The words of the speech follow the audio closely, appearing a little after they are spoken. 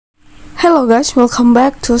Hello guys, welcome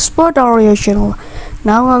back to Sport Oreo channel.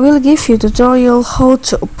 Now I will give you tutorial how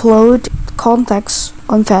to upload contacts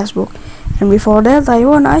on Facebook. And before that I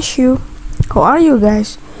want to ask you, how are you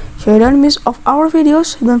guys? So you don't miss of our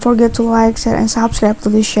videos, don't forget to like, share and subscribe to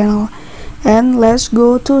this channel. And let's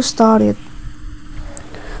go to start it.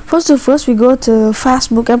 First we go to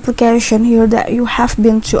Facebook application here that you have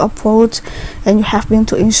been to upload and you have been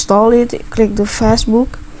to install it. Click the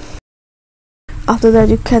Facebook. After that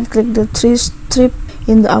you can click the three strip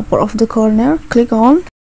in the upper of the corner, click on.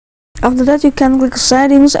 After that you can click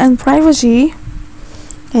settings and privacy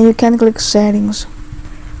and you can click settings.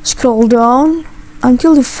 Scroll down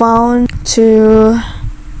until you found to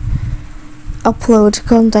upload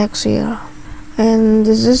contacts here. And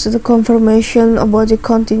this is the confirmation about the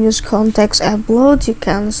continuous contacts upload. You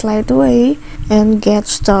can slide away and get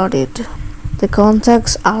started. The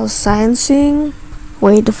contacts are syncing.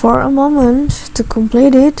 Wait for a moment to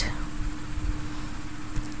complete it.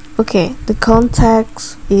 Okay, the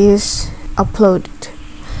contacts is uploaded.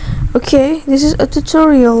 Okay, this is a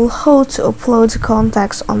tutorial how to upload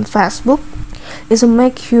contacts on Facebook. It will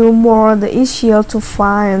make you more easier to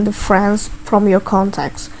find the friends from your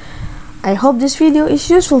contacts. I hope this video is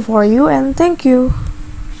useful for you and thank you.